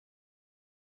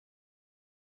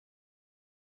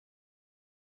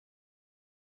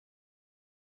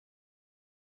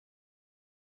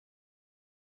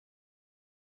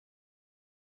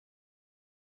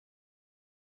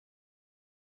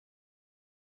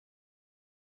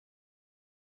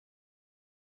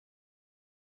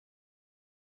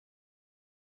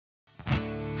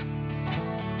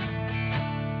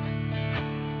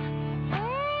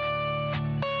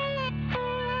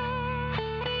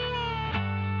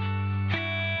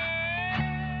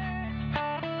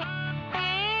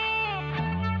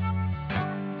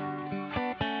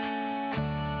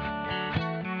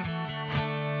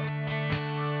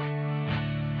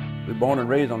born and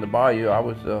raised on the bayou. I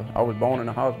was born in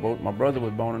a houseboat. My brother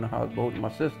was born in a houseboat.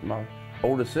 My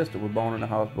older sister was born in a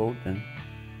houseboat, and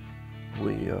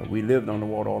we lived on the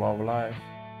water all our lives.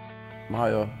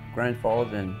 My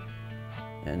grandfather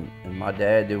and my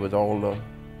dad, they was all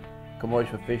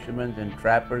commercial fishermen and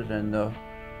trappers, and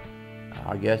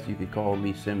I guess you could call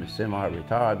me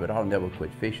semi-retired, but I'll never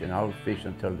quit fishing. I'll fish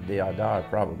until the day I die,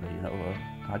 probably. You know,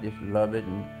 I just love it,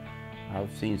 and I've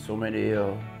seen so many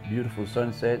beautiful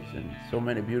sunsets and so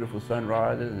many beautiful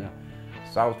sunrises. And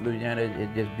South Louisiana is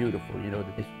just beautiful. You know,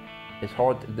 it's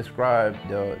hard to describe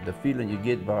the feeling you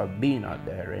get by being out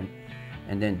there,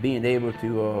 and then being able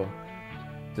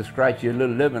to scratch your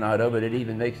little living out of it. It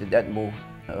even makes it that more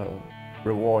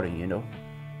rewarding, you know.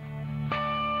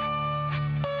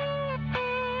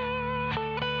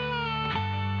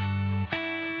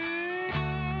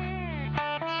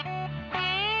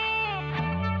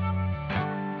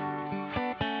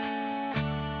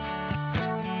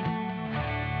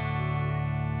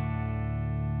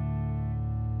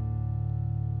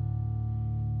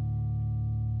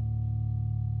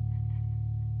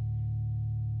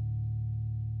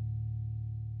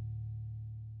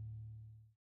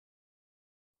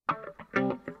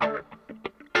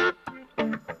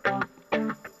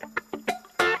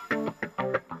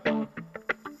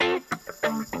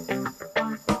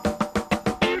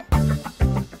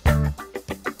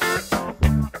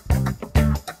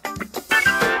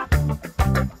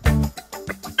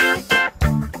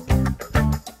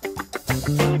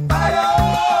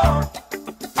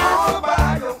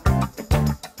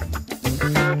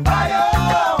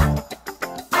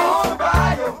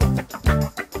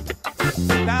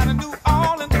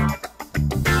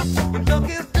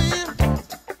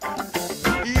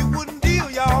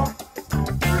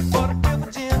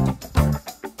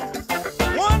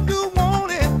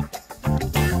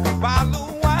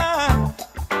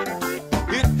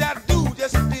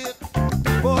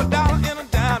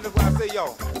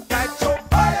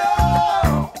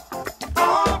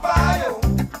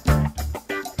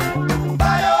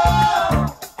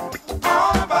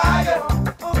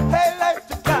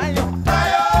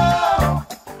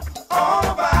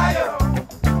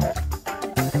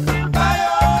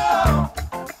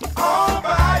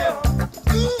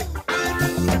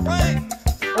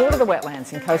 The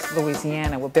wetlands in coastal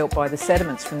Louisiana were built by the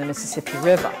sediments from the Mississippi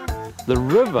River. The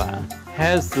river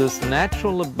has this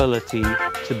natural ability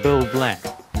to build land.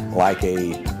 Like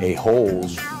a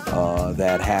hose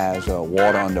that has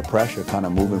water under pressure kind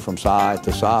of moving from side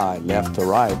to side, left to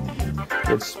right.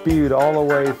 It's spewed all the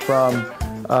way from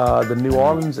the New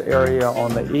Orleans area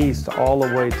on the east all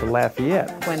the way to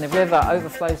Lafayette. When the river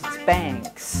overflows its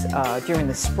banks during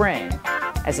the spring,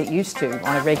 as it used to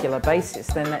on a regular basis,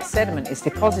 then that sediment is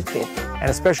deposited. And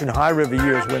especially in high river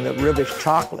years when the river's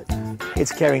chocolate,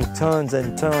 it's carrying tons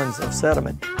and tons of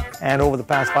sediment. And over the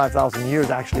past 5,000 years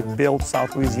actually built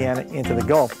South Louisiana into the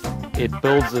Gulf. It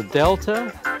builds a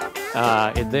delta,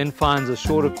 it then finds a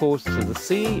shorter course to the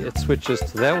sea, it switches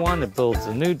to that one, it builds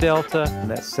a new delta. And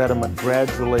that sediment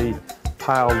gradually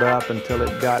piled up until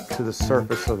it got to the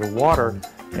surface of the water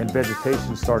and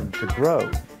vegetation started to grow.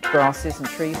 Grasses and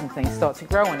trees and things start to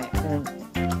grow in it, and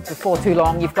before too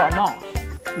long you've got a marsh.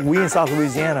 We in South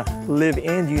Louisiana live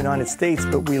in the United States,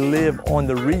 but we live on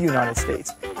the re-United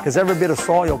States, because every bit of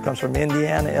soil comes from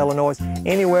Indiana, Illinois,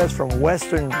 anywhere from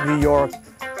western New York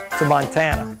to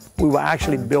Montana. We were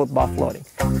actually built by flooding.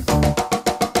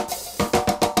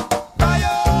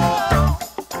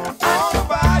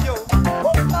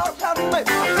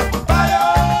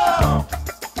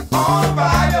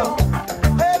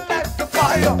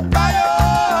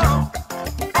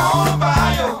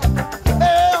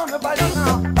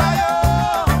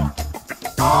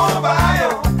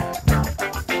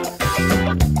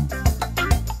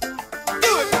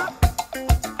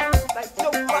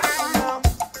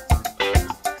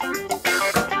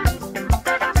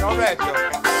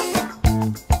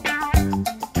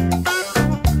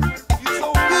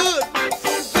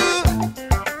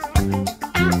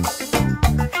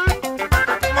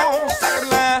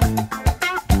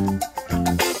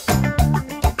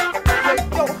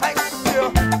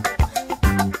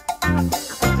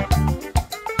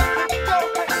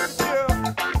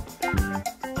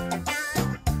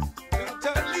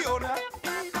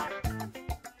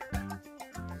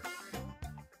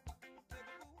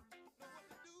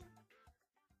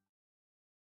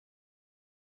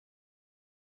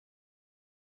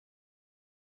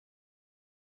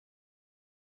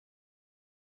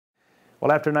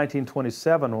 Well, after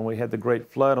 1927, when we had the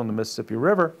great flood on the Mississippi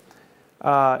River,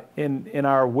 in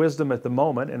our wisdom at the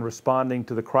moment and responding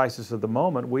to the crisis of the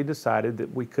moment, we decided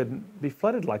that we couldn't be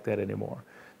flooded like that anymore.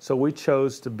 So we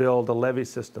chose to build a levee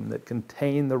system that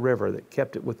contained the river, that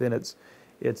kept it within its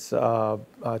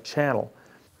channel.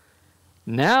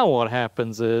 Now what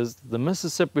happens is the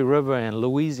Mississippi River in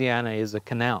Louisiana is a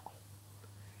canal.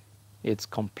 It's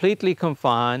completely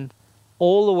confined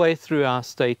all the way through our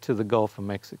state to the Gulf of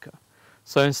Mexico.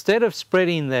 So instead of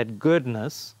spreading that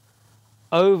goodness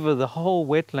over the whole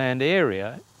wetland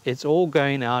area, it's all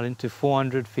going out into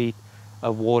 400 feet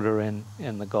of water in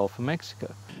the Gulf of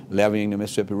Mexico. Leveeing the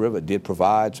Mississippi River did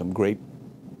provide some great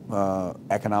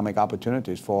economic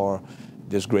opportunities for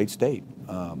this great state,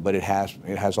 but it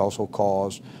has also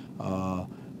caused,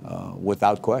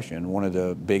 without question, one of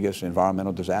the biggest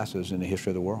environmental disasters in the history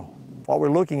of the world. What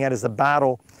we're looking at is the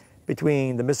battle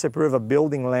between the Mississippi River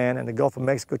building land and the Gulf of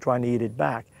Mexico trying to eat it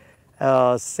back.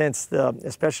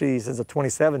 Especially since the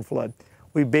 27 flood,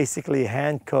 we basically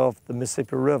handcuffed the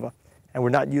Mississippi River, and we're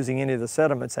not using any of the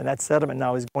sediments, and that sediment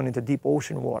now is going into deep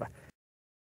ocean water.